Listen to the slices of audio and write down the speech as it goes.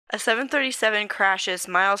A 737 crashes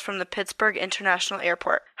miles from the Pittsburgh International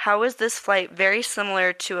Airport. How is this flight very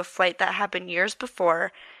similar to a flight that happened years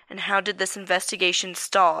before, and how did this investigation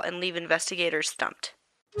stall and leave investigators stumped?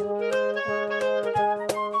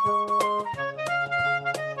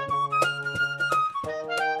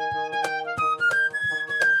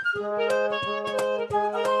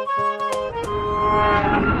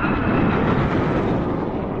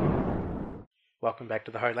 Welcome back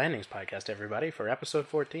to the Hard Landings podcast, everybody, for episode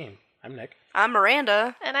 14. I'm Nick. I'm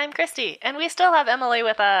Miranda. And I'm Christy. And we still have Emily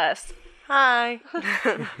with us. Hi.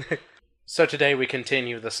 So today we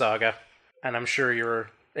continue the saga, and I'm sure you're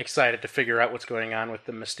excited to figure out what's going on with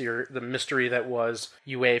the mystery that was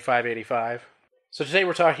UA 585. So today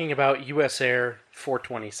we're talking about US Air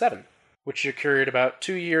 427, which occurred about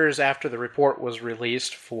 2 years after the report was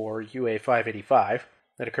released for UA 585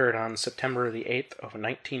 that occurred on September the 8th of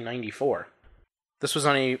 1994. This was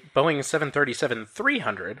on a Boeing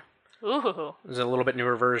 737-300. Ooh. It was a little bit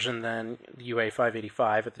newer version than the UA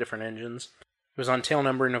 585 with different engines. It was on tail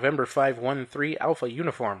number November 513 Alpha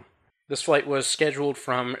Uniform. This flight was scheduled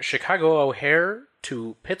from Chicago O'Hare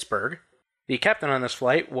to Pittsburgh. The captain on this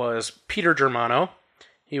flight was Peter Germano.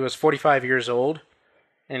 He was 45 years old,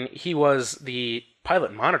 and he was the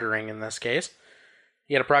pilot monitoring in this case.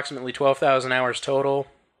 He had approximately 12,000 hours total,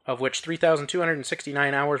 of which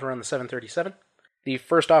 3,269 hours were on the 737. The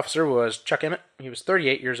first officer was Chuck Emmett. He was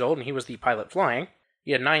 38 years old, and he was the pilot flying.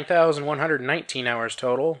 He had 9,119 hours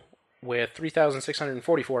total, with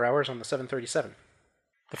 3,644 hours on the 737.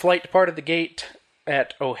 The flight departed the gate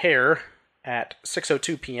at O'Hare at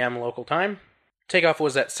 6:02 p.m. local time. Takeoff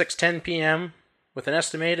was at 6:10 p.m., with an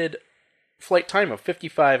estimated flight time of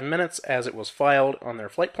 55 minutes as it was filed on their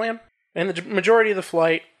flight plan. And the majority of the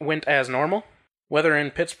flight went as normal. Weather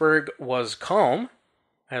in Pittsburgh was calm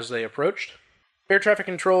as they approached. Air traffic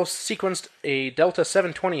control sequenced a Delta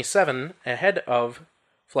 727 ahead of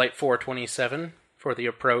Flight 427 for the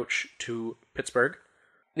approach to Pittsburgh.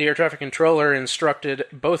 The air traffic controller instructed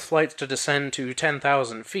both flights to descend to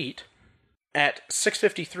 10,000 feet. At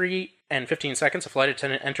 6:53 and 15 seconds, a flight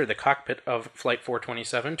attendant entered the cockpit of Flight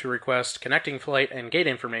 427 to request connecting flight and gate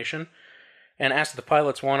information and asked if the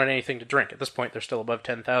pilots wanted anything to drink. At this point, they're still above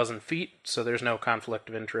 10,000 feet, so there's no conflict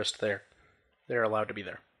of interest there. They're allowed to be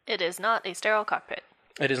there. It is not a sterile cockpit.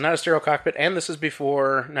 It is not a sterile cockpit, and this is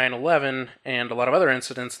before 9/11 and a lot of other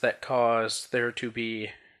incidents that caused there to be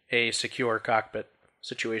a secure cockpit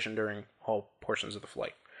situation during all portions of the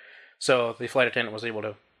flight. So the flight attendant was able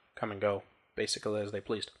to come and go basically as they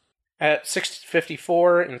pleased. At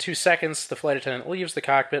 6:54 and 2 seconds, the flight attendant leaves the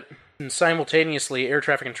cockpit, and simultaneously air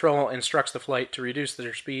traffic control instructs the flight to reduce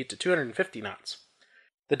their speed to 250 knots.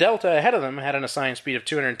 The Delta ahead of them had an assigned speed of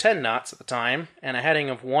 210 knots at the time, and a heading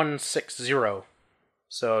of 160.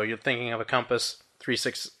 So you're thinking of a compass,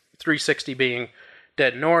 360 being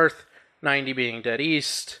dead north, 90 being dead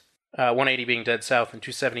east, 180 being dead south, and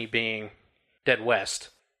 270 being dead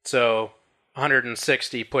west. So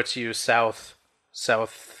 160 puts you southeast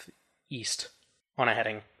on a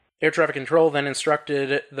heading. Air traffic control then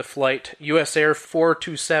instructed the flight US Air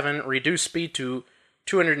 427 reduce speed to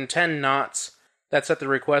 210 knots. That's at the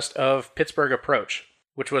request of Pittsburgh Approach,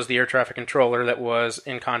 which was the air traffic controller that was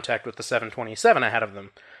in contact with the 727 ahead of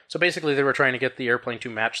them. So basically they were trying to get the airplane to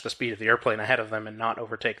match the speed of the airplane ahead of them and not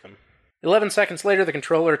overtake them. 11 seconds later, the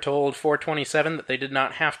controller told 427 that they did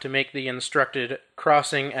not have to make the instructed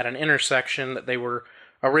crossing at an intersection that they were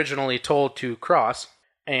originally told to cross,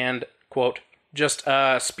 and, quote, just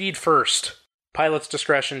speed first, pilot's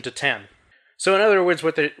discretion to 10. So in other words,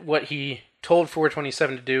 what he told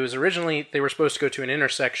 427 to do is originally they were supposed to go to an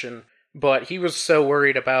intersection, but he was so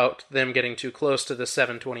worried about them getting too close to the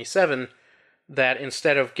 727 that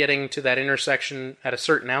instead of getting to that intersection at a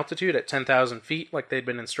certain altitude at 10,000 feet like they'd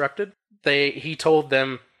been instructed, he told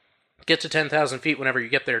them, get to 10,000 feet whenever you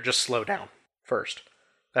get there, just slow down first.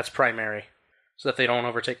 That's primary, so that they don't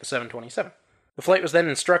overtake the 727. The flight was then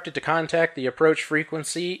instructed to contact the approach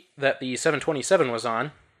frequency that the 727 was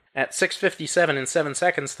on. At 6:57 and 7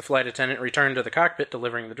 seconds, the flight attendant returned to the cockpit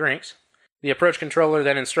delivering the drinks. The approach controller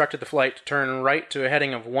then instructed the flight to turn right to a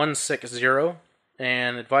heading of 160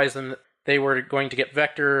 and advised them that they were going to get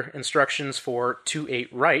vector instructions for 28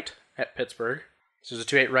 right at Pittsburgh. So there's a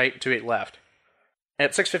 28 right and 28 left.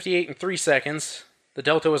 At 6:58 and 3 seconds, the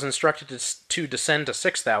Delta was instructed to descend to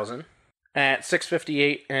 6,000. At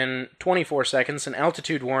 6:58 and 24 seconds, an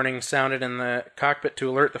altitude warning sounded in the cockpit to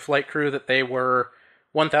alert the flight crew that they were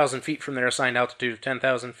 1,000 feet from their assigned altitude of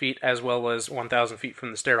 10,000 feet, as well as 1,000 feet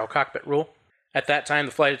from the sterile cockpit rule. At that time,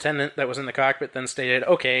 the flight attendant that was in the cockpit then stated,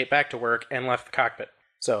 okay, back to work, and left the cockpit.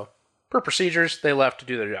 So, per procedures, they left to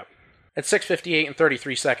do their job. At 6:58 and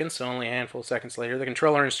 33 seconds, so only a handful of seconds later, the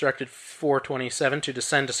controller instructed 427 to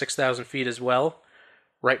descend to 6,000 feet as well,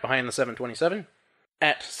 right behind the 727.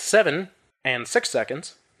 At 7 and 6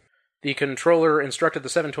 seconds, the controller instructed the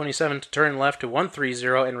 727 to turn left to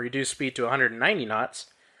 130 and reduce speed to 190 knots,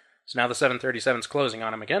 so now the 737's closing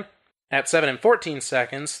on him again. At 7 and 14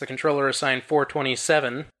 seconds, the controller assigned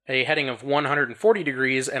 427 a heading of 140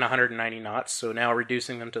 degrees and 190 knots, so now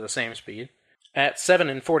reducing them to the same speed. At 7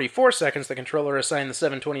 and 44 seconds, the controller assigned the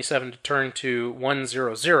 727 to turn to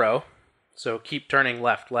 100, so keep turning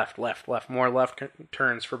left, left, left, left, more left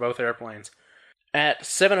turns for both airplanes. At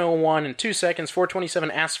 7:01 and 2 seconds,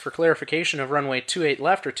 427 asks for clarification of runway 28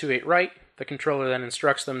 left or 28 right. The controller then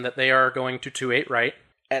instructs them that they are going to 28 right.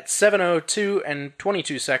 At 7:02 and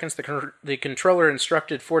 22 seconds, the controller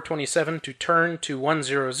instructed 427 to turn to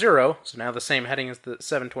 100, so now the same heading as the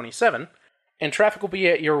 727. And traffic will be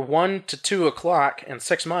at your 1 to 2 o'clock and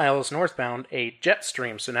 6 miles northbound, a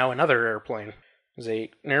Jetstream, so now another airplane. There's an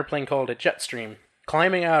airplane called a Jetstream,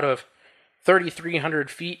 climbing out of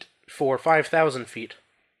 3,300 feet for 5,000 feet.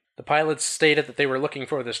 The pilots stated that they were looking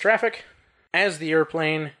for this traffic. As the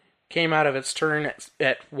airplane came out of its turn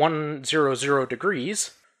at 100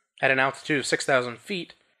 degrees, at an altitude of 6,000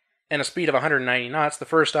 feet, and a speed of 190 knots, the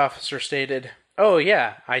first officer stated, "Oh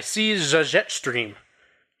yeah, I see the Jetstream."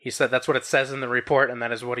 He said that's what it says in the report, and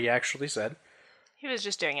that is what he actually said. He was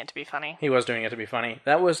just doing it to be funny. He was doing it to be funny.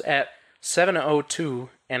 That was at 7:02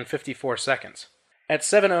 and 54 seconds. At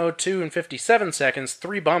 7:02 and 57 seconds,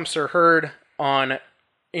 3 bumps are heard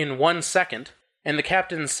in 1 second, and the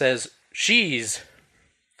captain says, "She's."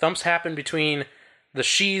 Thumps happen between the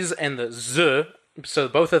she's and the z, so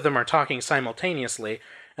both of them are talking simultaneously,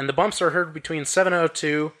 and the bumps are heard between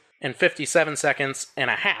 7:02 and 57 seconds and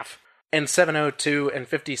a half, and 7:02 and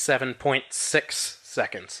 57.6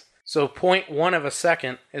 seconds. So 0.1 of a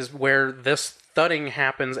second is where this thudding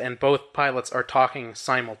happens and both pilots are talking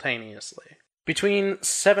simultaneously. Between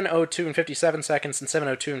 7:02 and 57 seconds and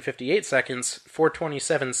 7:02 and 58 seconds,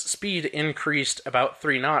 427's speed increased about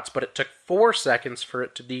 3 knots, but it took 4 seconds for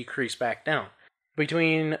it to decrease back down.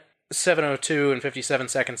 Between 7:02 and 57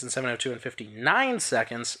 seconds and 7:02 and 59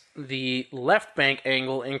 seconds, the left bank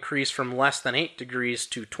angle increased from less than 8 degrees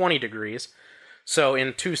to 20 degrees. So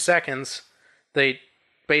in 2 seconds, they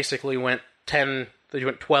basically went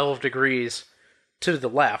 12 degrees to the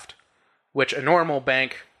left, which a normal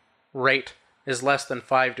bank rate is less than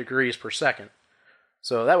 5 degrees per second.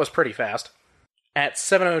 So that was pretty fast. At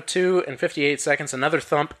 7:02 and 58 seconds, another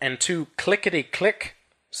thump and 2 clickety-click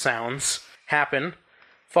sounds happen,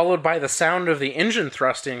 followed by the sound of the engine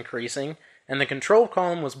thrust increasing, and the control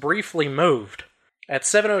column was briefly moved. At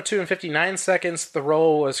 7:02 and 59 seconds, the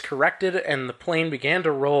roll was corrected, and the plane began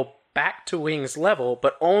to roll back to wings level,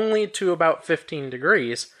 but only to about 15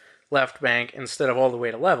 degrees left bank instead of all the way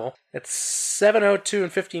to level. At 7:02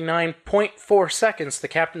 and 59.4 seconds, the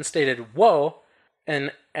captain stated, "Whoa,"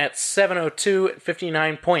 and at 7:02 and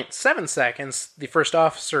 59.7 seconds, the first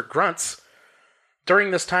officer grunts.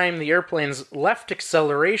 During this time, the airplane's left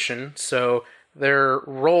acceleration, so their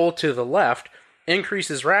roll to the left,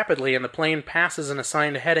 increases rapidly, and the plane passes an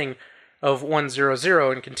assigned heading of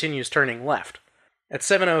 100 and continues turning left. At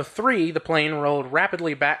 7:03, the plane rolled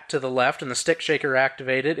rapidly back to the left, and the stick shaker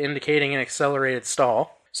activated, indicating an accelerated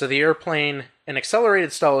stall. So an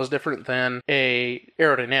accelerated stall is different than an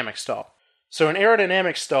aerodynamic stall. So an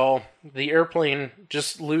aerodynamic stall, the airplane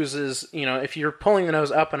just loses, if you're pulling the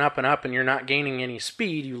nose up and up and up and you're not gaining any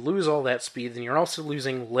speed, you lose all that speed, and you're also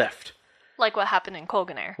losing lift. Like what happened in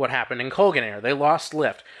Colgan Air. What happened in Colgan Air. They lost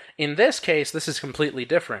lift. In this case, this is completely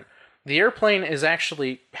different. The airplane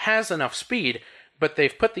has enough speed, but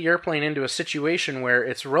they've put the airplane into a situation where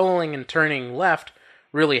it's rolling and turning left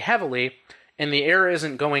really heavily, and the air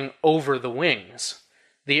isn't going over the wings.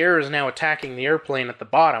 The air is now attacking the airplane at the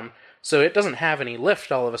bottom, so it doesn't have any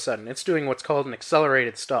lift all of a sudden. It's doing what's called an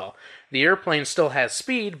accelerated stall. The airplane still has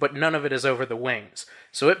speed, but none of it is over the wings.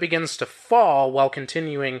 So it begins to fall while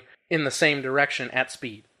continuing in the same direction at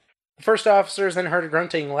speed. The first officers then heard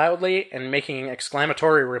grunting loudly and making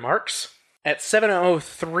exclamatory remarks. At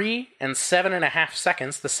 7:03 and 7.5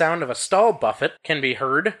 seconds, the sound of a stall buffet can be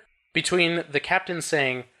heard, between the captain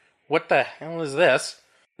saying, "What the hell is this?"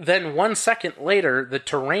 Then 1 second later, the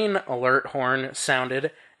terrain alert horn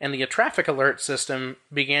sounded, and the traffic alert system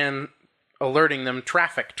began alerting them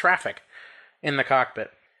traffic in the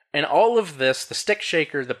cockpit. And all of this, the stick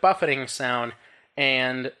shaker, the buffeting sound,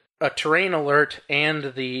 and a terrain alert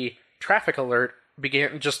and the traffic alert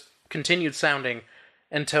continued sounding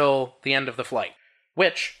until the end of the flight,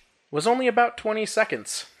 which was only about 20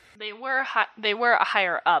 seconds. They were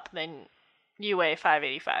higher up than UA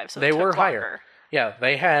 585. So They it took were longer. higher. Yeah,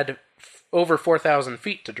 they had over 4,000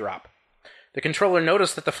 feet to drop. The controller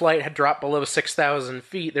noticed that the flight had dropped below 6,000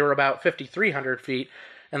 feet. They were about 5,300 feet,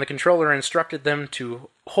 and the controller instructed them to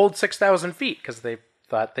hold 6,000 feet because they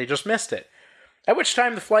thought they just missed it. At which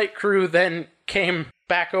time the flight crew then came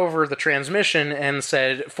back over the transmission and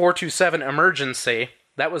said 427 emergency.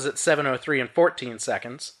 That was at 7:03 and 14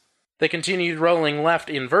 seconds. They continued rolling left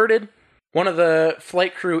inverted. One of the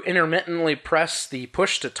flight crew intermittently pressed the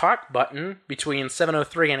push to talk button between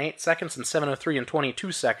 7:03 and 8 seconds and 7:03 and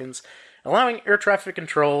 22 seconds, allowing air traffic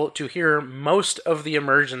control to hear most of the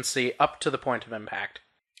emergency up to the point of impact.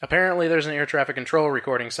 Apparently there's an air traffic control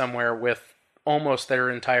recording somewhere with almost their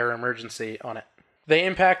entire emergency on it. They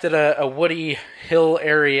impacted a woody hill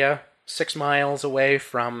area 6 miles away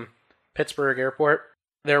from Pittsburgh Airport.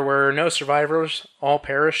 There were no survivors, all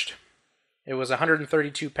perished. It was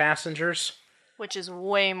 132 passengers. Which is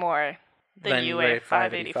way more than UA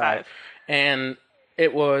 585. And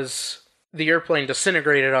it was, the airplane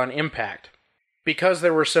disintegrated on impact. Because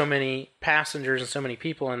there were so many passengers and so many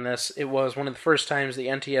people in this, it was one of the first times the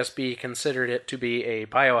NTSB considered it to be a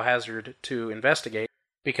biohazard to investigate,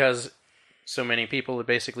 because so many people had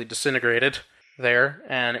basically disintegrated there,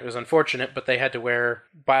 and it was unfortunate, but they had to wear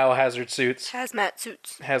biohazard suits.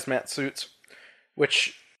 Hazmat suits,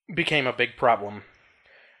 which became a big problem.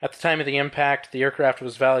 At the time of the impact, the aircraft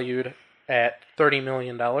was valued at $30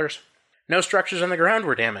 million. No structures on the ground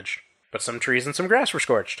were damaged, but some trees and some grass were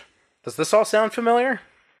scorched. Does this all sound familiar?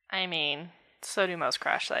 I mean, so do most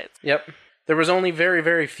crash sites. Yep. There was only very,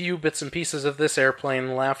 very few bits and pieces of this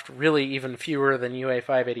airplane left, really even fewer than UA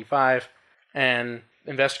 585, and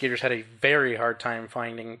investigators had a very hard time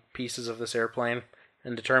finding pieces of this airplane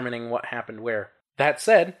and determining what happened where. That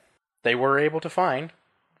said, they were able to find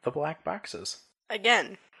the black boxes.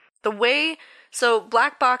 Again, so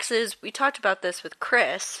black boxes, we talked about this with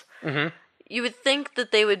Chris. Mm-hmm. You would think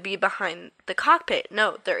that they would be behind the cockpit.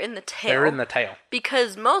 No, they're in the tail. They're in the tail.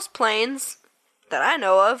 Because most planes that I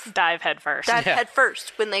know of Dive head first. head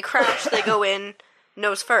first. When they crash, they go in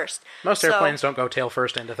nose first. Most airplanes don't go tail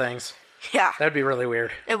first into things. Yeah. That'd be really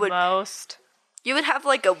weird. It would. Most. You would have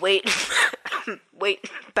like a weight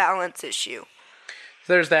balance issue.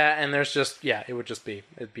 There's that, and there's just,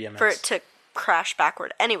 it'd be a mess. For it to crash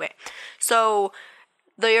backward. Anyway, so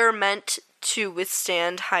they are meant to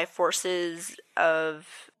withstand high forces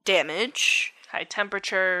of damage. High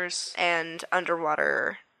temperatures. And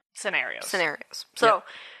underwater Scenarios. So,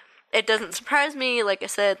 It doesn't surprise me, like I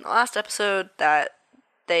said in the last episode, that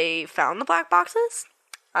they found the black boxes.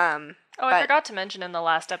 I forgot to mention in the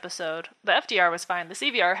last episode, the FDR was fine. The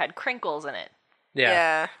CVR had crinkles in it.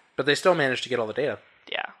 Yeah. But they still managed to get all the data.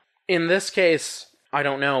 Yeah. In this case, I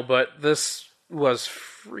don't know, but this was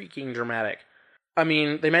freaking dramatic. I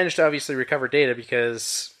mean, they managed to obviously recover data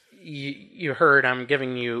because you heard I'm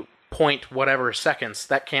giving you point whatever seconds.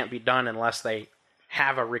 That can't be done unless they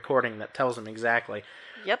have a recording that tells them exactly.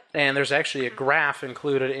 Yep. And there's actually a graph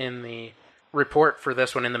included in the report for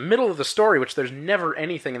this one in the middle of the story, which there's never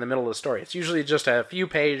anything in the middle of the story. It's usually just a few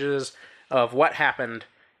pages of what happened,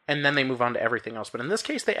 and then they move on to everything else. But in this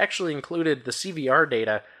case, they actually included the CVR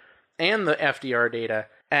data and the FDR data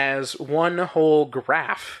as one whole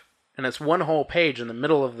graph, and it's one whole page in the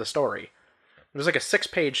middle of the story. There's like a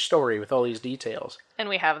 6-page story with all these details. And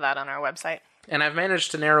we have that on our website. And I've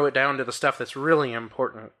managed to narrow it down to the stuff that's really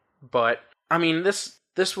important. But, I mean, this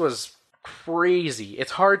was crazy.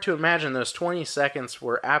 It's hard to imagine those 20 seconds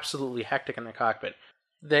were absolutely hectic in the cockpit.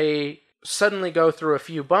 They suddenly go through a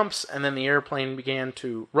few bumps, and then the airplane began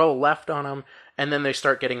to roll left on them, and then they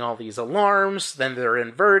start getting all these alarms, then they're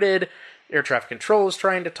inverted, air traffic control is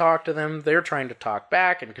trying to talk to them, they're trying to talk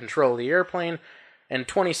back and control the airplane, and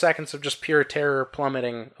 20 seconds of just pure terror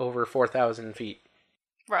plummeting over 4,000 feet.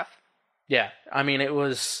 Rough. Yeah, I mean,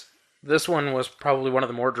 this one was probably one of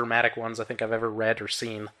the more dramatic ones I think I've ever read or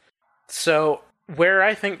seen. So, where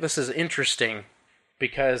I think this is interesting,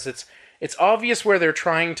 because it's obvious where they're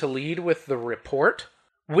trying to lead with the report,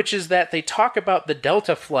 which is that they talk about the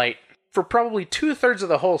Delta flight for probably 2/3 of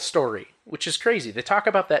the whole story, which is crazy. They talk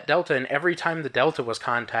about that Delta, and every time the Delta was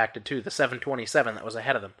contacted too, the 727 that was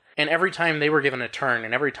ahead of them, and every time they were given a turn,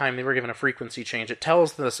 and every time they were given a frequency change, it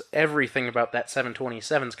tells us everything about that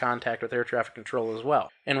 727's contact with air traffic control as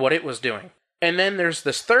well, and what it was doing. And then there's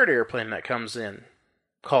this third airplane that comes in,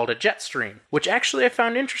 called a Jetstream, which actually I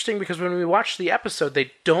found interesting because when we watched the episode,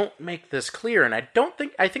 they don't make this clear, and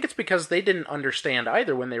I think it's because they didn't understand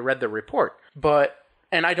either when they read the report. But,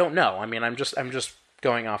 and I don't know, I mean, I'm just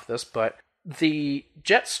going off this, but the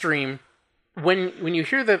Jetstream, when you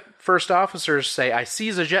hear the first officers say, "I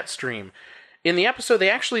seize a Jetstream," In the episode, they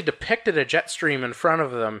actually depicted a jet stream in front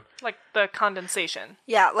of them. Like the condensation.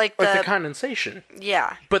 Yeah, like the condensation.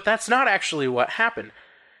 Yeah. But that's not actually what happened.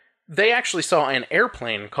 They actually saw an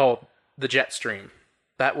airplane called the jet stream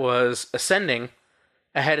that was ascending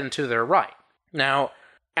ahead and to their right. Now,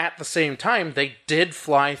 at the same time, they did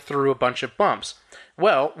fly through a bunch of bumps.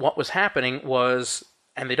 Well, what was happening was,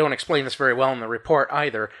 and they don't explain this very well in the report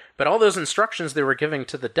either, but all those instructions they were giving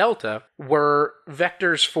to the Delta were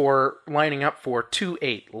vectors for lining up for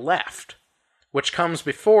 28 left, which comes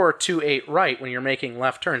before 28 right when you're making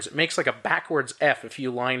left turns. It makes like a backwards F if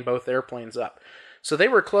you line both airplanes up. So they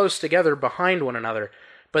were close together behind one another.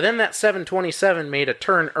 But then that 727 made a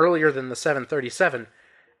turn earlier than the 737,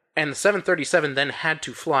 and the 737 then had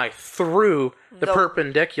to fly through the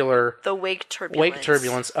perpendicular wake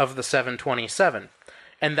turbulence of the 727.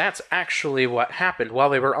 And that's actually what happened while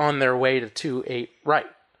they were on their way to 28 right.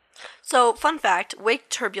 So, fun fact, wake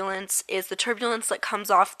turbulence is the turbulence that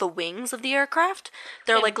comes off the wings of the aircraft.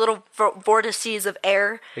 They're like little vortices of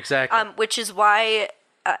air. Exactly. Which is why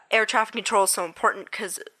air traffic control is so important,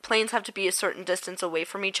 because planes have to be a certain distance away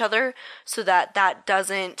from each other so that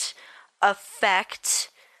doesn't affect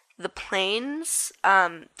the planes.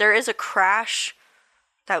 There is a crash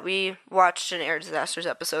that we watched an air disasters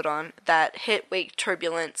episode on that hit wake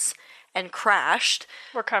turbulence and crashed.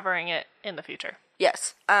 We're covering it in the future.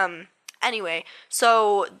 Yes. Anyway,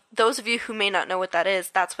 so those of you who may not know what that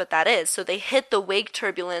is, that's what that is. So they hit the wake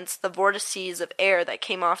turbulence, the vortices of air that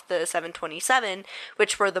came off the 727,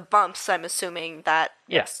 which were the bumps, I'm assuming, that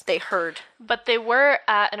they heard. But they were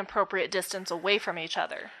at an appropriate distance away from each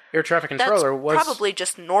other. Air traffic controller was probably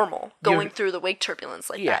just normal going through the wake turbulence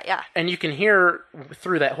like that, yeah. And you can hear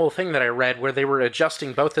through that whole thing that I read where they were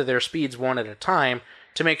adjusting both of their speeds one at a time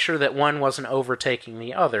to make sure that one wasn't overtaking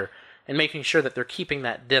the other, and making sure that they're keeping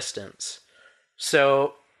that distance.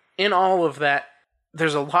 So, in all of that,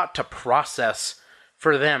 there's a lot to process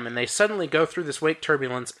for them, and they suddenly go through this wake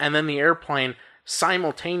turbulence, and then the airplane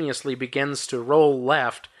simultaneously begins to roll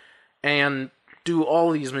left and do all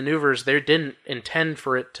these maneuvers they didn't intend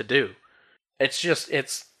for it to do. It's just,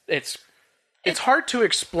 it's hard to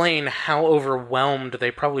explain how overwhelmed they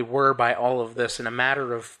probably were by all of this in a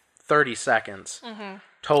matter of 30 seconds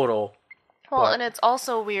total. Well, and it's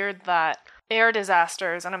also weird that air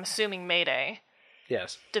disasters, and I'm assuming Mayday,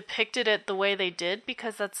 depicted it the way they did,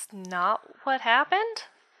 because that's not what happened.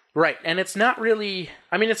 Right, and it's not really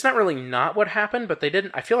not what happened, but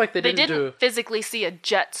I feel like they didn't physically see a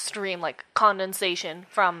jet stream, like condensation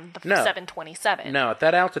from the 727. No, at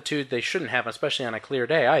that altitude they shouldn't have, especially on a clear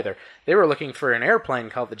day either. They were looking for an airplane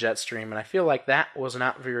called the jet stream, and I feel like that was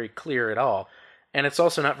not very clear at all. And it's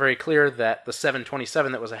also not very clear that the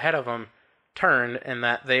 727 that was ahead of them turned, and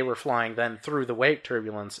that they were flying then through the wake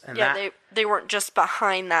turbulence. And they weren't just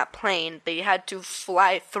behind that plane. They had to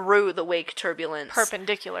fly through the wake turbulence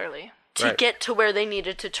perpendicularly to get to where they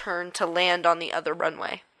needed to turn to land on the other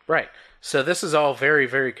runway. Right. So this is all very,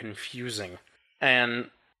 very confusing. And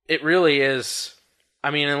it really is,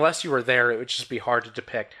 unless you were there, it would just be hard to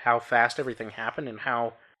depict how fast everything happened and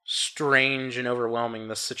how strange and overwhelming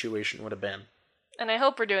this situation would have been. And I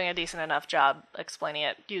hope we're doing a decent enough job explaining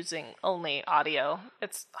it using only audio.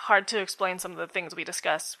 It's hard to explain some of the things we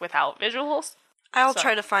discuss without visuals. I'll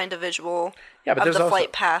try to find a visual of the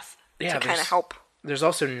flight path to kind of help. There's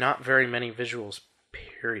also not very many visuals,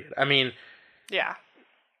 period. Yeah.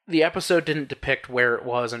 The episode didn't depict where it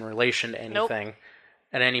was in relation to anything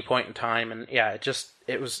at any point in time, and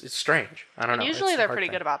it's strange. I don't know. Usually they're pretty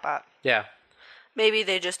good about that. Yeah. Maybe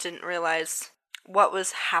they just didn't realize what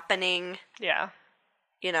was happening. Yeah.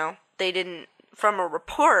 They didn't, from a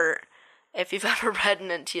report, if you've ever read an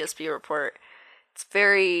NTSB report, it's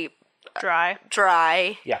very dry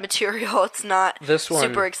material. It's not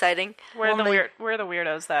super exciting. We're the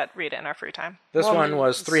weirdos that read it in our free time. This one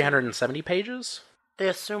was 370 pages. They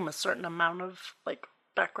assume a certain amount of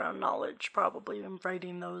background knowledge probably in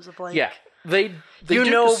writing those of they do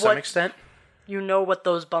to some extent. You know what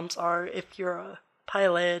those bumps are if you're a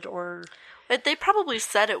pilot or. But they probably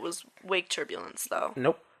said it was wake turbulence, though.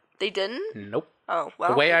 Nope. They didn't? Nope. Oh, well.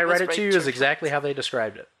 The way I read it to you is exactly how they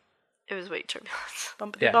described it. It was wake turbulence.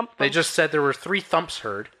 Bumpity bump. They just said there were 3 thumps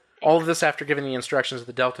heard. All of this after giving the instructions to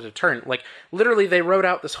the Delta to turn. Literally, they wrote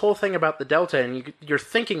out this whole thing about the Delta, and you're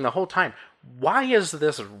thinking the whole time, why is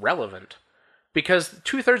this relevant? Because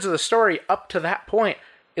 2/3 of the story up to that point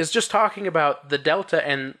is just talking about the Delta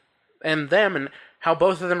and them, and how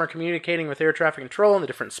both of them are communicating with air traffic control and the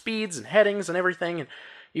different speeds and headings and everything. And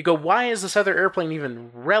you go, why is this other airplane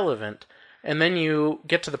even relevant? And then you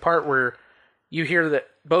get to the part where you hear that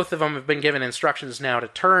both of them have been given instructions now to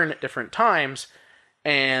turn at different times,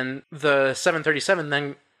 And the 737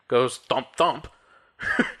 then goes thump thump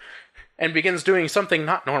and begins doing something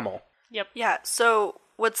not normal. Yep. Yeah, so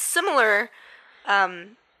what's similar,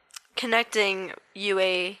 connecting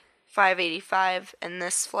UA 585 and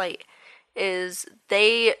this flight is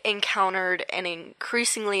they encountered an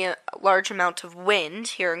increasingly large amount of wind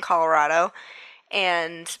here in Colorado,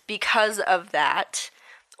 and because of that,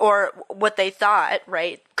 or what they thought,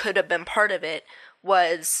 right, could have been part of it,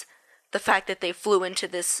 was the fact that they flew into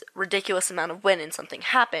this ridiculous amount of wind and something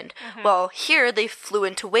happened. Mm-hmm. Well, here they flew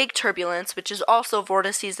into wake turbulence, which is also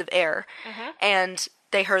vortices of air, and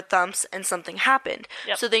they heard thumps and something happened.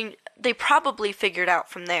 Yep. So they probably figured out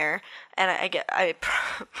from there, and I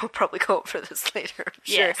will probably go over this later, I'm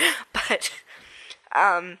sure. Yes. But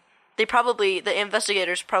the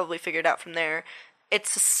investigators probably figured out from there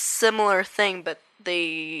it's a similar thing, but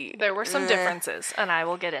there were some differences, and I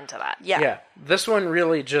will get into that. Yeah. This one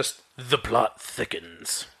really just, the plot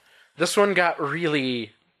thickens. This one got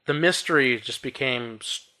really, the mystery just became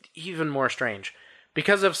even more strange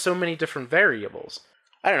because of so many different variables.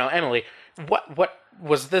 I don't know, Emily, what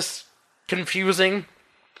was this confusing?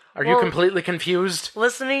 Are you completely confused?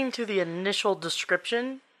 Listening to the initial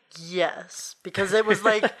description, yes, because it was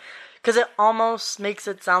like, because it almost makes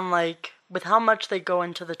it sound like, with how much they go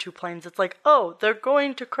into the two planes, it's like, oh, they're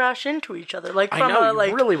going to crash into each other. Like from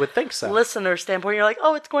you really would think so. Listener standpoint, you're like,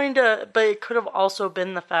 oh, it's going to, but it could have also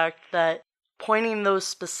been the fact that pointing those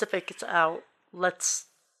specifics out lets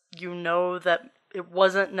you know that it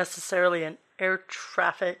wasn't necessarily an air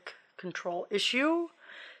traffic control issue,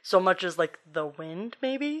 so much as like the wind,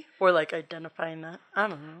 maybe, or like identifying that. I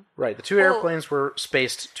don't know. Right, the two airplanes were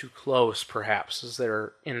spaced too close, perhaps, is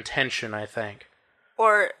their intention, I think.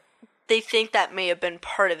 Or they think that may have been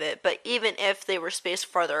part of it, but even if they were spaced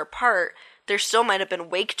farther apart, there still might have been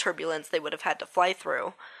wake turbulence they would have had to fly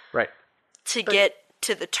through. Right. To get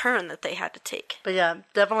to the turn that they had to take. But yeah,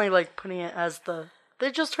 definitely like putting it as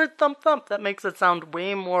they just heard thump thump. That makes it sound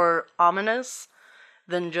way more ominous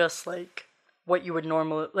than just like what you would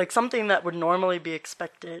normally, like something that would normally be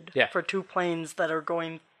expected for two planes that are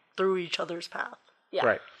going through each other's path. Yeah.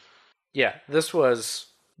 Right. Yeah, this was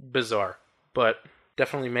bizarre, but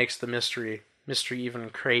definitely makes the mystery even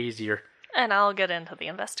crazier. And I'll get into the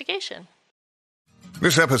investigation.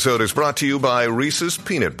 This episode is brought to you by Reese's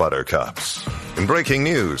Peanut Butter Cups. In breaking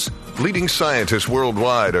news, leading scientists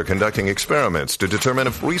worldwide are conducting experiments to determine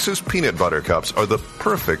if Reese's Peanut Butter Cups are the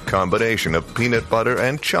perfect combination of peanut butter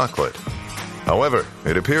and chocolate. However,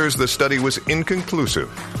 it appears the study was inconclusive,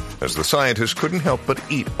 as the scientists couldn't help but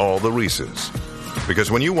eat all the Reese's. Because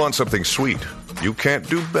when you want something sweet, you can't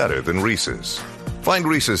do better than Reese's. Find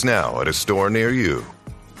Reese's now at a store near you.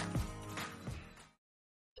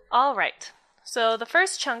 All right. So the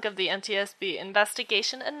first chunk of the NTSB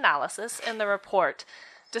investigation analysis in the report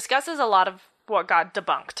discusses a lot of what got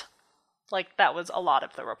debunked. Like, that was a lot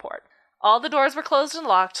of the report. All the doors were closed and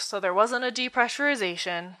locked, so there wasn't a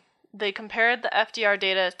depressurization. They compared the FDR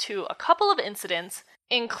data to a couple of incidents,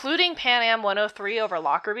 including Pan Am 103 over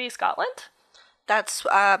Lockerbie, Scotland. That's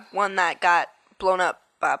one that got blown up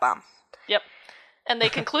by a bomb. Yep. And they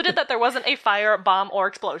concluded that there wasn't a fire, bomb, or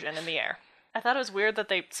explosion in the air. I thought it was weird that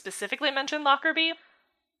they specifically mentioned Lockerbie,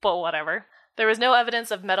 but whatever. There was no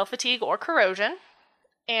evidence of metal fatigue or corrosion.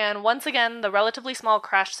 And once again, the relatively small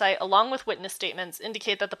crash site, along with witness statements,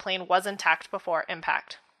 indicate that the plane was intact before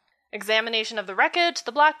impact. Examination of the wreckage,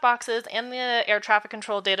 the black boxes, and the air traffic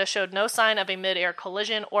control data showed no sign of a mid-air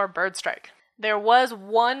collision or bird strike. There was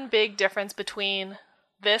one big difference between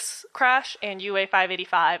this crash and UA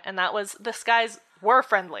 585, and that was the skies were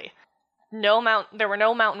friendly. There were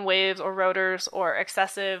no mountain waves or rotors or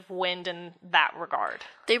excessive wind in that regard.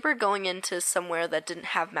 They were going into somewhere that didn't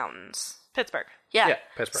have mountains. Pittsburgh. Yeah,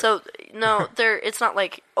 Pittsburgh. So, no, it's not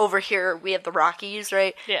like over here we have the Rockies,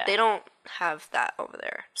 right? Yeah. They don't have that over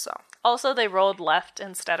there, so. Also, they rolled left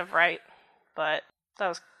instead of right, but that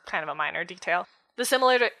was kind of a minor detail.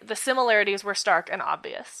 The similarities were stark and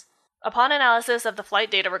obvious. Upon analysis of the flight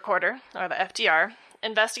data recorder, or the FDR,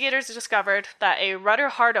 investigators discovered that a rudder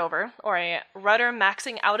hardover, or a rudder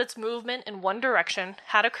maxing out its movement in one direction,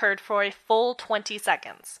 had occurred for a full 20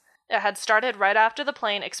 seconds. It had started right after the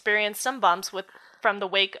plane experienced some bumps from the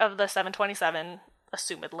wake of the 727,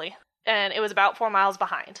 assumedly, and it was about 4 miles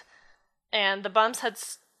behind. And the bumps had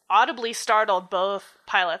audibly startled both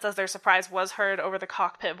pilots as their surprise was heard over the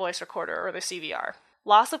cockpit voice recorder, or the CVR.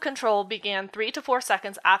 Loss of control began 3 to 4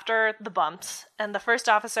 seconds after the bumps, and the first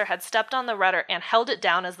officer had stepped on the rudder and held it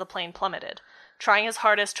down as the plane plummeted, trying his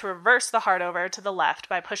hardest to reverse the hardover to the left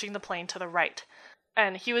by pushing the plane to the right.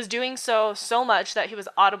 And he was doing so much that he was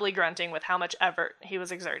audibly grunting with how much effort he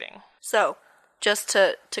was exerting. So, just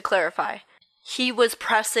to clarify, he was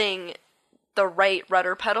pressing the right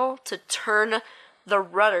rudder pedal to turn the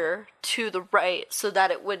rudder to the right so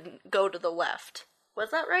that it wouldn't go to the left.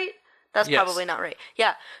 Was that right? That's Yes. probably not right.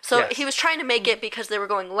 Yeah. So Yes. he was trying to make it, because they were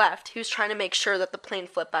going left, he was trying to make sure that the plane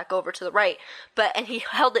flipped back over to the right. And he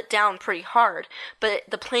held it down pretty hard, but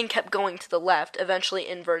the plane kept going to the left, eventually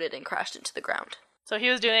inverted and crashed into the ground. So he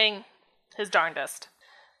was doing his darndest.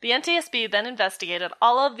 The NTSB then investigated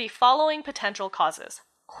all of the following potential causes.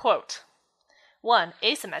 Quote, 1.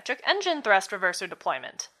 Asymmetric engine thrust reverser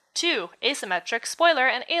deployment. 2. Asymmetric spoiler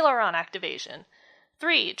and aileron activation.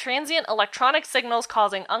 3. Transient electronic signals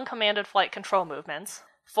causing uncommanded flight control movements.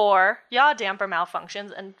 4. Yaw damper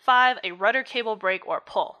malfunctions. And 5. A rudder cable break or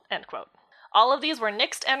pull. End quote. All of these were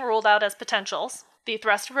nixed and ruled out as potentials. The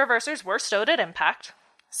thrust reversers were stowed at impact.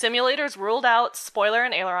 Simulators ruled out spoiler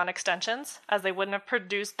and aileron extensions, as they wouldn't have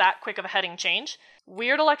produced that quick of a heading change.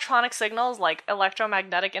 Weird electronic signals like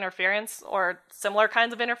electromagnetic interference or similar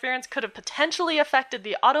kinds of interference could have potentially affected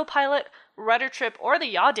the autopilot, rudder trip, or the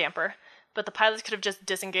yaw damper, but the pilots could have just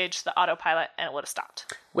disengaged the autopilot and it would have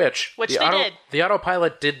stopped. Which they did. The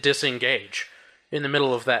autopilot did disengage in the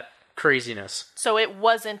middle of that craziness. So it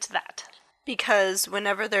wasn't that. Because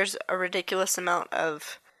whenever there's a ridiculous amount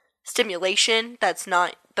of stimulation that's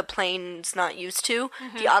not the plane's not used to,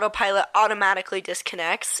 the autopilot automatically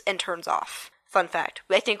disconnects and turns off. Fun fact.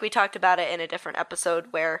 I think we talked about it in a different episode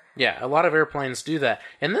where... Yeah, a lot of airplanes do that.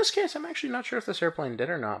 In this case, I'm actually not sure if this airplane did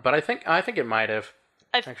or not, but I think it might have.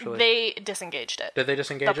 Actually. They disengaged it. Did they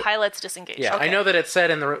disengage The it? pilots disengaged Yeah, it. I know that it said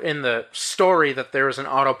in the story that there was an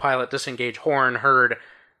autopilot disengage horn heard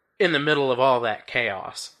in the middle of all that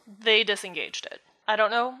chaos. They disengaged it. I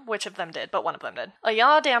don't know which of them did, but one of them did. A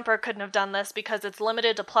yaw damper couldn't have done this because it's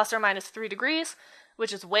limited to plus or minus 3 degrees,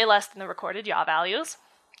 which is way less than the recorded yaw values.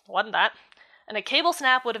 Wasn't that? And a cable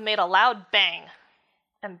snap would have made a loud bang,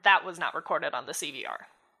 and that was not recorded on the CVR.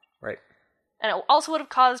 Right. And it also would have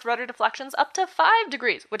caused rudder deflections up to 5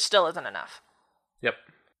 degrees, which still isn't enough. Yep.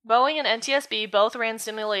 Boeing and NTSB both ran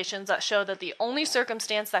simulations that showed that the only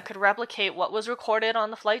circumstance that could replicate what was recorded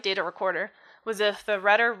on the flight data recorder was if the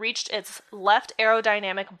rudder reached its left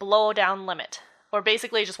aerodynamic blow-down limit, or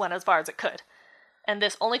basically just went as far as it could. And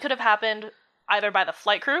this only could have happened either by the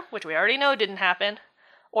flight crew, which we already know didn't happen,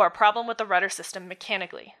 or a problem with the rudder system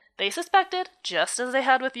mechanically. They suspected, just as they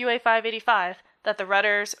had with UA-585, that the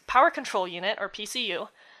rudder's power control unit, or PCU,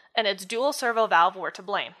 and its dual servo valve were to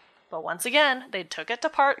blame. But once again, they took it to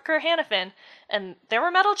Parker Hannifin, and there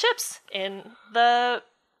were metal chips in the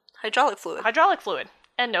Hydraulic fluid.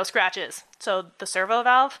 And no scratches. So the servo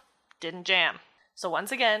valve didn't jam. So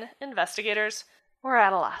once again, investigators were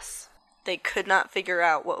at a loss. They could not figure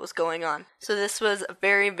out what was going on. So this was a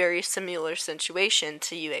very, very similar situation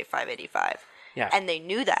to UA-585. Yeah. And they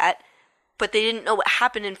knew that, but they didn't know what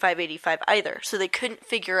happened in 585 either. So they couldn't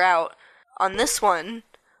figure out on this one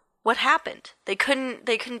what happened. They couldn't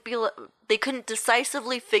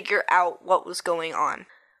decisively figure out what was going on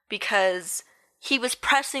because he was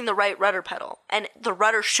pressing the right rudder pedal and the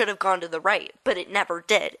rudder should have gone to the right, but it never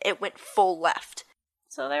did. It went full left.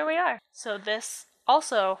 So there we are. So this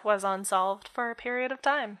also was unsolved for a period of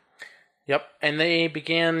time. Yep. And they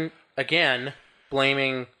began, again,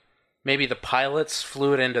 blaming maybe the pilots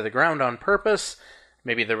flew it into the ground on purpose.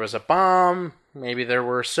 Maybe there was a bomb. Maybe there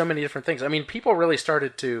were so many different things. I mean, people really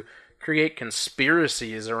started to create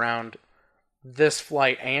conspiracies around this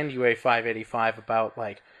flight and UA-585 about,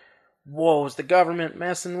 like, whoa, is the government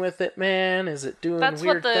messing with it, man? Is it doing That's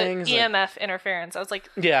weird what the things? EMF interference. I was like,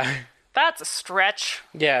 Yeah. that's a stretch.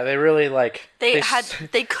 Yeah, they really, like... They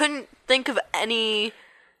couldn't think of any,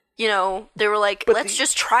 they were like, But let's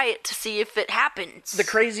just try it to see if it happens. The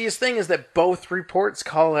craziest thing is that both reports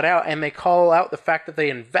call it out, and they call out the fact that they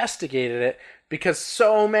investigated it because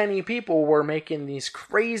so many people were making these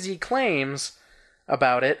crazy claims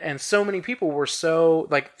about it, and so many people were so...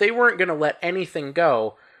 Like, they weren't going to let anything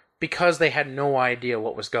go because they had no idea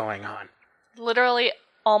what was going on. Literally,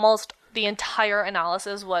 almost the entire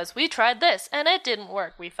analysis was, we tried this, and it didn't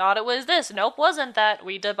work. We thought it was this. Nope, wasn't that.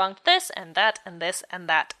 We debunked this, and that, and this, and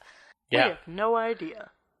that. Yeah. We have no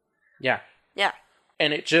idea. Yeah. Yeah.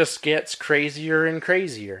 And it just gets crazier and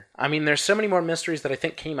crazier. I mean, there's so many more mysteries that I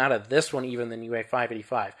think came out of this one even than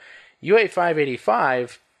UA-585.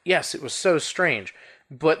 UA-585, yes, it was so strange,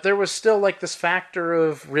 but there was still like this factor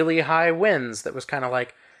of really high winds that was kind of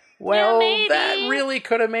like, well, Yeah, that really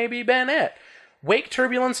could have maybe been it. Wake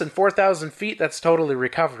turbulence and 4,000 feet, that's totally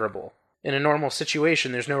recoverable. In a normal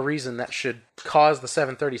situation, there's no reason that should cause the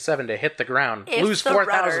 737 to hit the ground, If lose the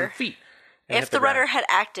 4,000 rudder- feet. and If hit the ground. rudder had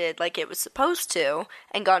acted like it was supposed to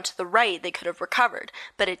and gone to the right, they could have recovered.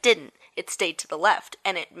 But it didn't. It stayed to the left,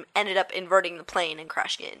 and it ended up inverting the plane and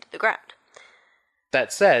crashing it into the ground.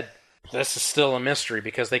 That said, this is still a mystery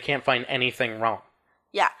because they can't find anything wrong.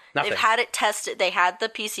 Yeah. Nothing. They've had it tested. They had the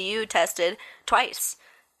PCU tested twice.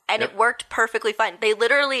 And Yep. it worked perfectly fine. They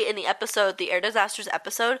literally, in the episode, the air disasters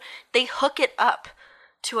episode, they hook it up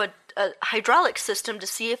to a hydraulic system to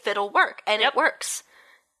see if it'll work. And Yep. it works.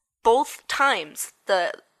 Both times,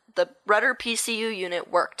 the rudder PCU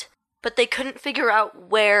unit worked. But they couldn't figure out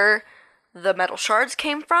where the metal shards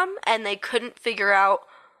came from, and they couldn't figure out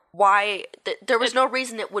why. There was no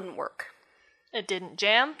reason it wouldn't work. It didn't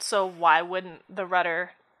jam, so why wouldn't the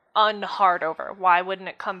rudder unhard over? Why wouldn't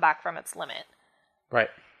it come back from its limit? Right.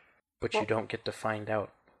 But you don't get to find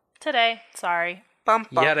out. Today, sorry. Bum,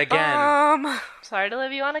 bum, Yet again. bum. Sorry to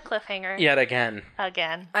leave you on a cliffhanger. Yet again.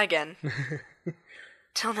 Again. Again.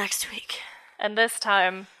 Till next week. And this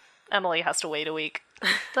time, Emily has to wait a week,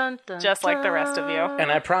 Dun, dun, just like the rest of you.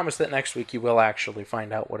 And I promise that next week you will actually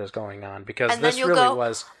find out what is going on, because And then this you'll really go,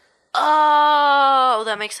 was... Oh,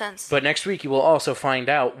 that makes sense. But next week you will also find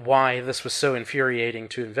out why this was so infuriating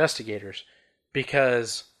to investigators.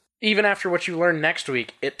 Because even after what you learn next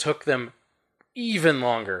week, it took them even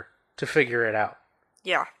longer to figure it out.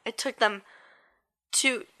 Yeah, it took them,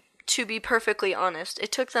 to be perfectly honest,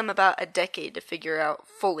 it took them about a decade to figure out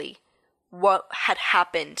fully what had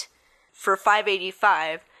happened for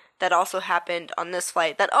 585 that also happened on this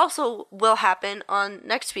flight, that also will happen on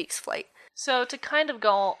next week's flight. So to kind of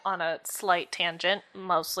go on a slight tangent,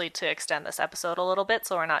 mostly to extend this episode a little bit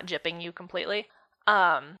so we're not jipping you completely.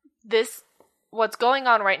 What's going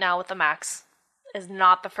on right now with the MAX is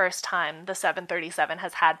not the first time the 737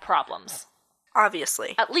 has had problems.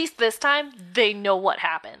 Obviously. At least this time, they know what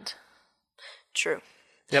happened. True.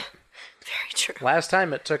 Yep. Very true. Last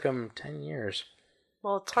time it took them 10 years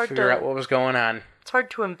Well, it's to hard figure out to what was going on. it's hard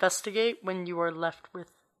to investigate when you are left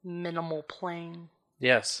with minimal plane.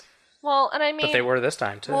 Yes. Well, and I mean... But they were this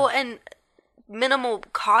time, too. Well, and minimal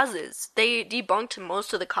causes. They debunked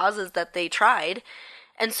most of the causes that they tried.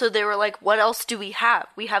 And so they were like, what else do we have?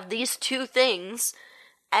 We have these two things,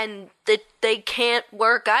 and they can't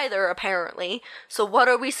work either, apparently. So what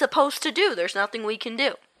are we supposed to do? There's nothing we can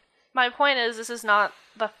do. My point is, this is not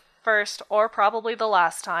the first or probably the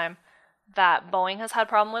last time that Boeing has had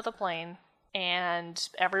problem with a plane, and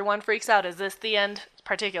everyone freaks out. Is this the end,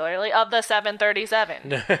 particularly, of the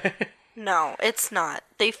 737? No, it's not.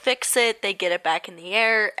 They fix it, they get it back in the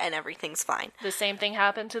air, and everything's fine. The same thing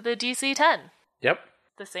happened to the DC-10. Yep.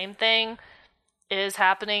 The same thing is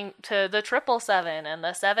happening to the 777 and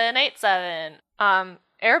the 787.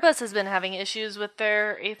 Airbus has been having issues with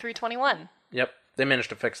their A321. Yep. They managed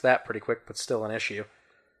to fix that pretty quick, but still an issue.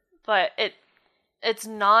 But it's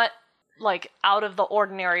not, like, out of the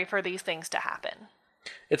ordinary for these things to happen.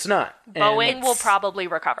 It's not. Boeing will probably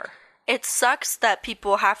recover. It sucks that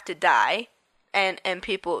people have to die, and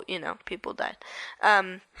people, people died,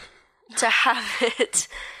 to have it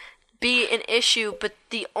be an issue, but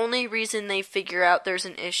the only reason they figure out there's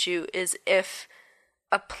an issue is if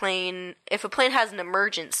a plane has an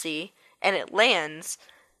emergency and it lands,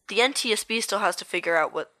 the NTSB still has to figure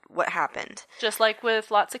out what happened. Just like with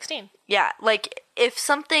Lot 16. Yeah, like, if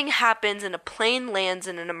something happens and a plane lands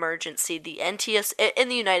in an emergency, the NTS, in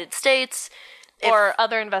the United States... or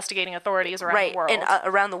other investigating authorities around the world. And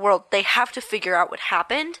around the world, they have to figure out what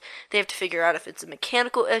happened. They have to figure out if it's a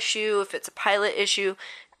mechanical issue, if it's a pilot issue,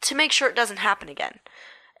 to make sure it doesn't happen again.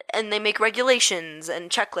 And they make regulations and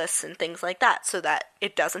checklists and things like that so that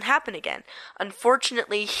it doesn't happen again.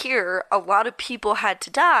 Unfortunately, here, a lot of people had to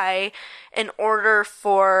die in order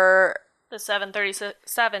for the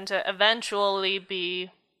 737 to eventually be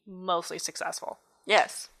mostly successful.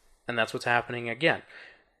 Yes. And that's what's happening again.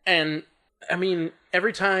 And, I mean,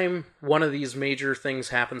 every time one of these major things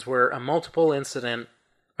happens where a multiple incident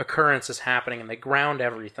occurrence is happening and they ground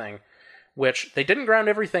everything, which they didn't ground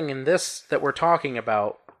everything in this that we're talking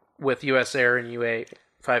about with US Air and UA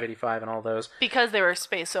 585 and all those. Because they were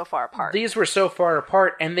spaced so far apart. These were so far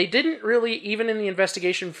apart, and they didn't really, even in the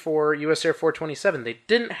investigation for US Air 427, they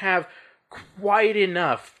didn't have quite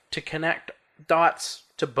enough to connect dots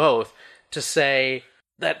to both to say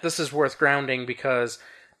that this is worth grounding because,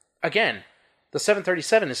 again, the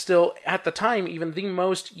 737 is still, at the time, even the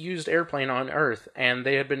most used airplane on Earth, and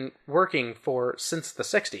they had been working since the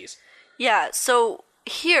 60s. Yeah, so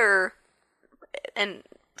here, and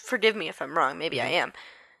forgive me if I'm wrong, maybe I am,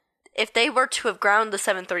 if they were to have ground the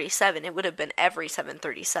 737, it would have been every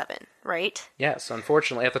 737, right? Yes,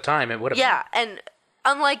 unfortunately, at the time, it would have Yeah, and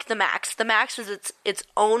unlike the Max is its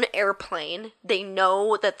own airplane. They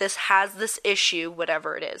know that this has this issue,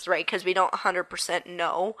 whatever it is, right? Because we don't 100%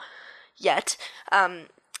 know yet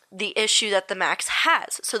the issue that the Max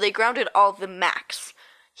has. So they grounded all the Max.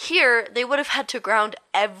 Here, they would have had to ground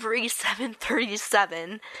every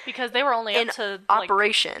 737 Because they were only in up to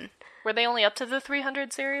operation. Were they only up to the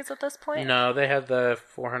 300 series at this point? No, they had the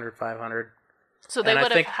 400, 500. So they And I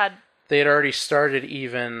would have think had. They had already started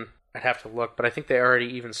even. I'd have to look, but I think they already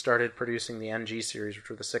even started producing the NG series, which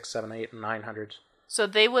were the 6, 7, 8, and 900s. So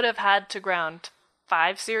they would have had to ground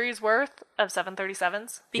 5 series worth of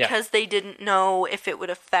 737s. Because they didn't know if it would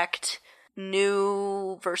affect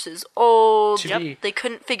new versus old. They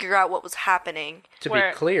couldn't figure out what was happening. To be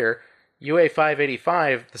clear,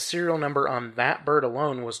 UA585, the serial number on that bird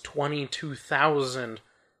alone was 22,000,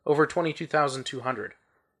 over 22,200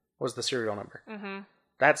 was the serial number. Mm-hmm.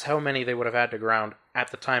 That's how many they would have had to ground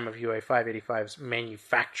at the time of UA585's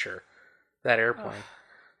manufacture, that airplane.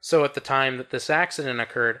 So at the time that this accident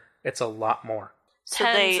occurred, it's a lot more. So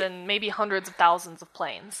Tens and maybe hundreds of thousands of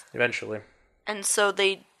planes. Eventually. And so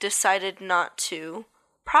they decided not to.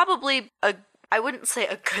 Probably I wouldn't say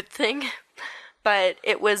a good thing, but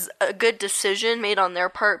it was a good decision made on their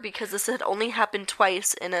part because this had only happened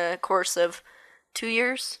twice in a course of 2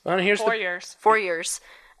 years? Well, and here's 4 years. 4 years.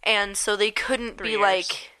 And so they couldn't 3 be years.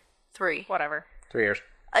 like 3. Whatever. 3 years.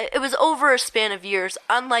 It was over a span of years,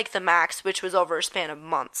 unlike the Max, which was over a span of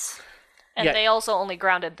months. And Yeah. they also only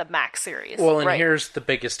grounded the Max series. Well, and Right. here's the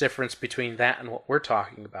biggest difference between that and what we're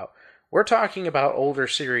talking about. We're talking about older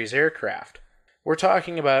series aircraft. We're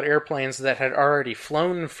talking about airplanes that had already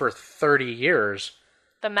flown for 30 years.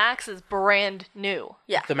 The Max is brand new.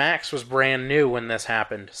 Yeah. The Max was brand new when this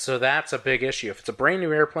happened, so that's a big issue. If it's a brand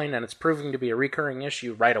new airplane and it's proving to be a recurring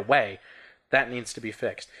issue right away, that needs to be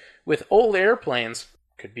fixed. With old airplanes,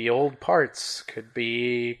 could be old parts, could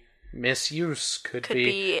be misuse, could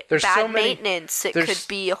be there's bad so many, maintenance. It there's could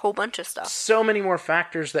be a whole bunch of stuff. so many more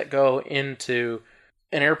factors that go into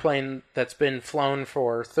an airplane that's been flown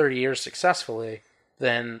for 30 years successfully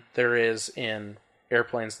than there is in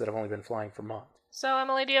airplanes that have only been flying for months. So,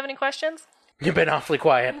 Emily, do you have any questions? You've been awfully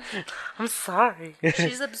quiet. I'm sorry.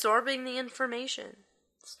 She's absorbing the information.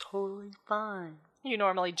 It's totally fine. You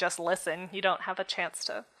normally just listen. You don't have a chance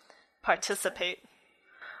to participate.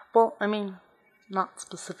 Well, I mean, not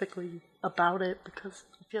specifically about it because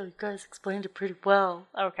I feel you guys explained it pretty well.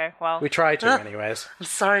 Okay, well. We try to, anyways. I'm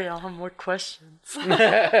sorry, I'll have more questions.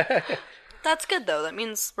 That's good, though. That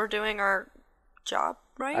means we're doing our job,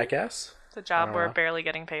 right? I guess. It's a job don't we're know. barely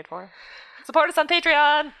getting paid for. Support us on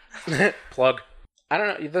Patreon! Plug. I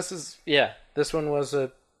don't know. This one was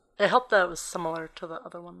a... It helped that it was similar to the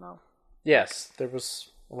other one, though. Yes, there was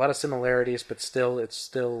a lot of similarities, but still, it's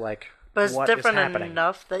still like, But it's what is different happening?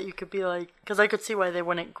 enough that you could be like, because I could see why they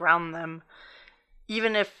wouldn't ground them,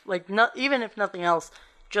 even if nothing else,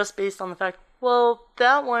 just based on the fact, well,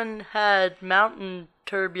 that one had mountain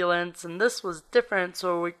turbulence and this was different,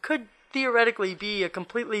 so it could theoretically be a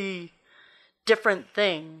completely different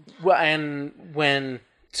thing. Well, and when,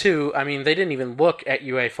 too, I mean, they didn't even look at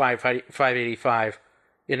UA 585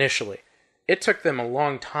 initially. It took them a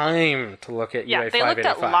long time to look at Yeah, UA they looked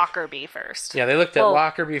 585. at Lockerbie first. Yeah, they looked at Well,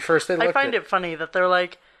 Lockerbie first. I find it funny that they're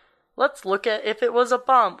like, let's look at if it was a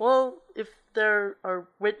bomb. Well, if there are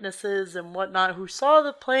witnesses and whatnot who saw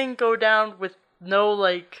the plane go down with no,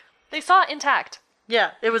 like... They saw it intact.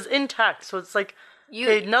 Yeah, it was intact, so it's like,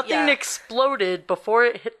 You- nothing yeah. exploded before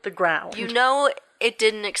it hit the ground. You know it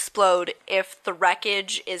didn't explode if the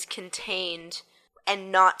wreckage is contained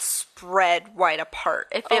and not spread wide apart.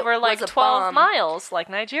 If it Over like was a 12 bomb, miles, like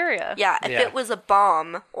Nigeria. Yeah, if Yeah. it was a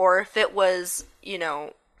bomb or if it was,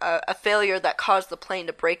 a failure that caused the plane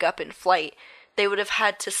to break up in flight, they would have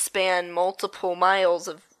had to span multiple miles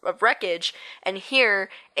of wreckage, and here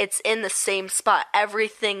it's in the same spot.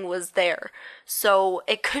 Everything was there. So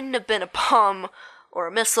it couldn't have been a bomb or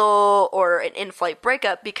a missile or an in-flight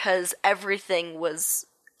breakup because everything was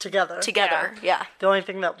together. Yeah. The only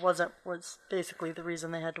thing that wasn't was basically the reason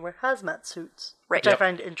they had to wear hazmat suits. Right. Which I Yep.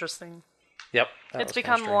 find interesting. Yep. It's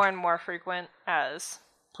become more and more frequent as,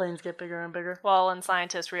 Planes get bigger and bigger. well, and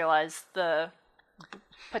scientists realize the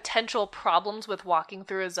potential problems with walking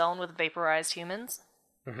through a zone with vaporized humans.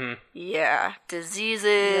 Yeah.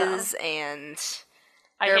 Diseases and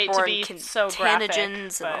I hate to airborne be so graphic,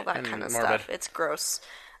 contagions and all but, that kind of morbid. stuff. It's gross.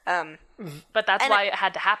 but that's And why it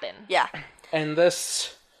had to happen. Yeah. And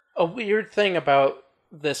this, a weird thing about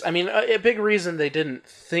this, I mean, a big reason they didn't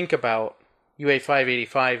think about UA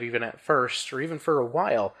 585 even at first, or even for a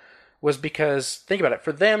while, was because, think about it,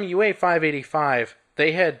 for them, UA 585,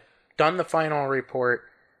 they had done the final report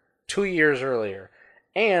 2 years earlier,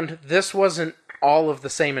 And this wasn't all of the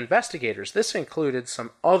same investigators. This included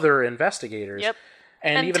some other investigators. Yep.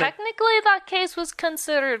 And even technically, that case was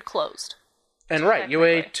considered closed. and right,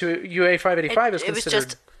 UA 585 is It was considered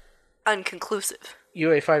just unconclusive.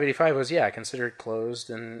 UA 585 was considered closed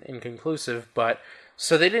and inconclusive, but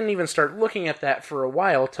so they didn't even start looking at that for a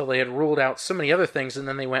while till they had ruled out so many other things, and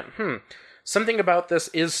then they went, something about this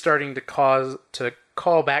is starting to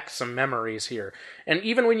call back some memories here. And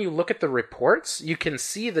even when you look at the reports, you can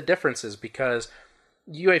see the differences, because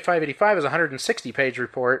UA 585 is a 160-page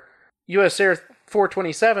report. US Air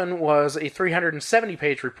 427 was a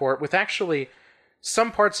 370-page report with actually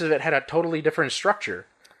some parts of it had a totally different structure.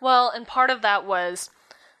 Well, and part of that was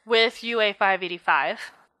with UA 585,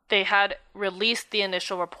 they had released the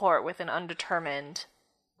initial report with an undetermined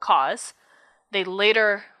cause. They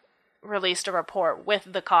later released a report with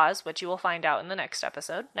the cause, which you will find out in the next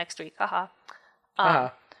episode, next week,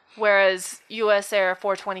 whereas US Air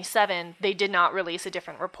 427, they did not release a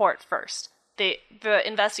different report first. The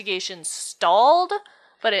investigation stalled,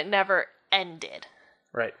 but it never ended.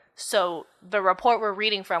 Right. So the report we're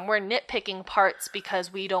reading from, we're nitpicking parts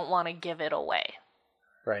because we don't want to give it away.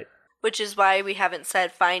 Right. Which is why we haven't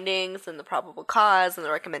said findings and the probable cause and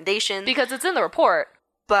the recommendations. Because it's in the report,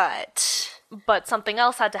 But something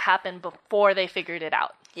else had to happen before they figured it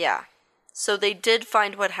out. yeah. So they did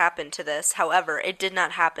find what happened to this. However, it did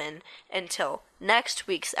not happen until next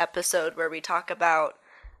week's episode, where we talk about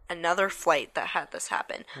another flight that had this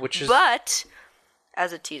happen. But,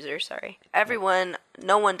 as a teaser,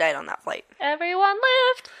 no one died on that flight. Everyone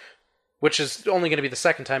lived. Which is only going to be the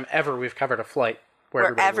second time ever we've covered a flight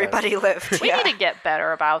Where everybody lived. We need to get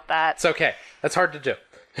better about that. It's okay. That's hard to do.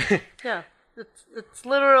 Yeah. It's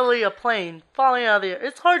literally a plane falling out of the air.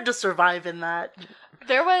 It's hard to survive in that.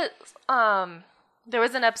 There was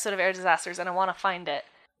an episode of Air Disasters, and I want to find it.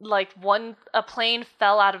 Like, a plane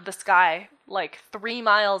fell out of the sky, like 3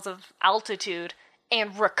 miles of altitude,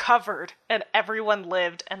 and recovered, and everyone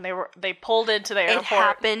lived, and they pulled into the airport. It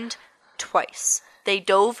happened twice. They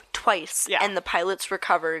dove twice, Yeah. and the pilots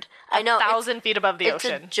recovered. I know 1,000 feet above the it's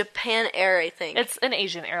ocean. a Japan Air, I think. It's an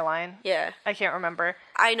Asian airline. Yeah. I can't remember.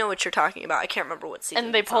 I know what you're talking about. I can't remember what season.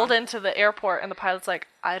 And they it's pulled on. into the airport, and the pilot's like,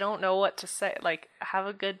 I don't know what to say. Like, have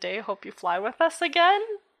a good day. Hope you fly with us again.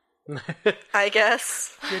 I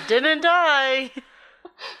guess. You didn't die.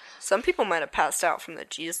 Some people might have passed out from the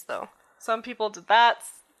G's, though. Some people did that.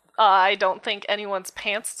 I don't think anyone's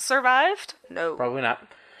pants survived. No. Probably not.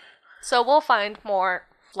 So we'll find more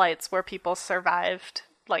flights where people survived,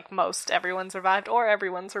 like most everyone survived, or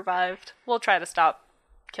everyone survived. We'll try to stop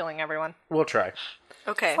killing everyone. We'll try.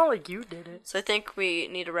 Okay. It's not like you did it. So I think we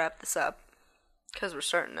need to wrap this up, because we're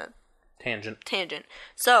starting a Tangent.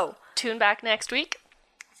 So, Tune back next week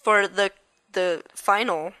for the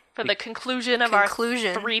final for the conclusion of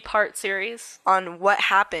Conclusion. our 3-part series. on what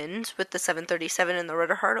happened with the 737 and the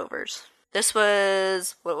Ritter Hardovers. This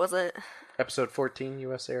was, what was it? Episode 14,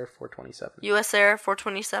 US Air 427. US Air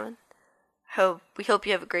 427. We hope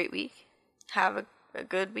you have a great week. Have a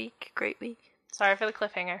good week. Great week. Sorry for the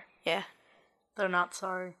cliffhanger. Yeah. They're not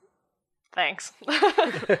sorry. Thanks.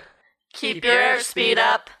 Keep your airspeed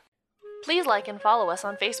up. Please like and follow us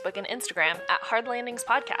on Facebook and Instagram at Hard Landings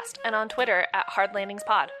Podcast and on Twitter at Hard Landings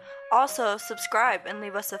Pod. Also, subscribe and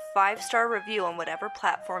leave us a 5-star review on whatever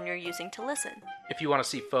platform you're using to listen. If you want to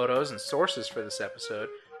see photos and sources for this episode,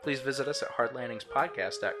 please visit us at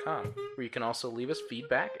hardlandingspodcast.com, where you can also leave us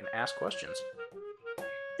feedback and ask questions.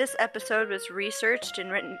 This episode was researched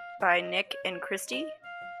and written by Nick and Christy.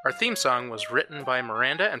 Our theme song was written by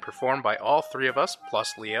Miranda and performed by all 3 of us,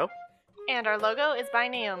 plus Leo. And our logo is by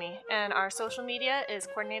Naomi, and our social media is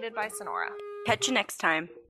coordinated by Sonora. Catch you next time.